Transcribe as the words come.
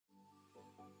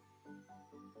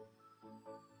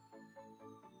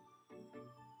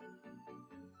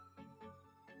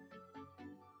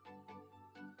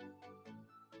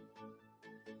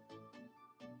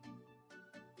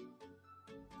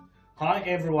Hi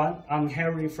everyone, I'm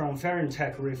Harry from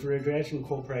Ferentech Refrigeration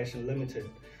Corporation Limited.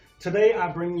 Today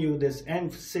I bring you this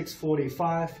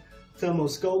M645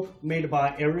 thermoscope made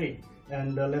by Erie.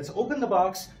 And let's open the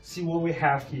box, see what we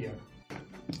have here.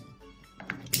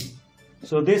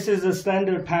 So this is a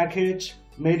standard package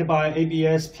made by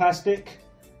ABS plastic.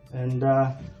 And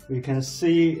we can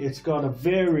see it's got a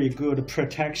very good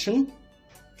protection.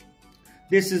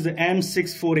 This is the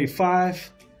M645.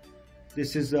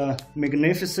 This is a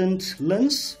magnificent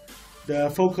lens. The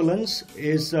focal length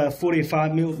is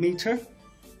 45 millimeter.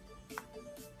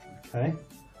 Okay.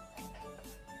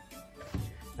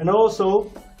 And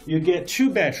also you get two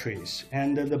batteries,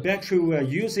 and the battery we are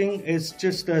using is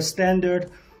just a standard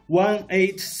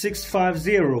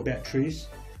 18650 batteries.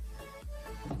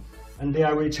 And they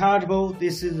are rechargeable.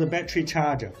 This is the battery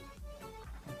charger.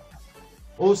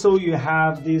 Also you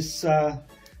have these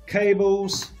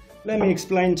cables. Let me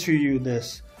explain to you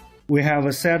this. We have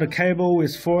a set of cable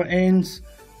with 4 ends,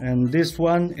 and this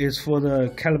one is for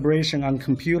the calibration on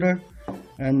computer.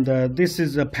 And this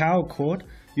is a power cord.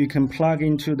 You can plug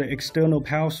into the external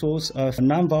power source of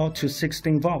 9 volt to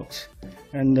 16 volt.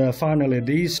 And finally,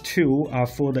 these two are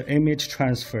for the image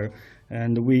transfer.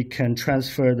 And we can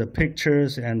transfer the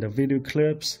pictures and the video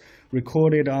clips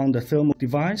recorded on the thermal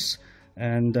device.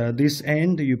 And this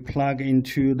end you plug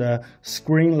into the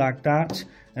screen like that.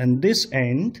 And this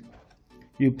end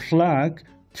you plug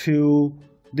to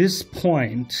this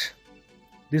point,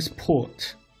 this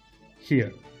port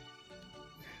here.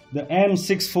 The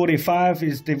M645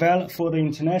 is developed for the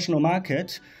international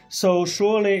market, so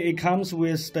surely it comes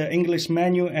with the English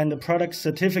manual and the product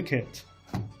certificate.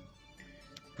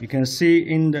 You can see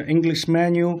in the English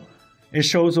manual, it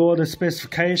shows all the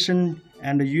specification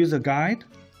and the user guide.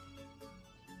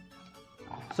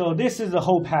 So this is the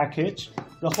whole package.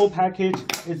 The whole package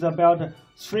is about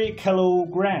 3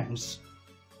 kilograms.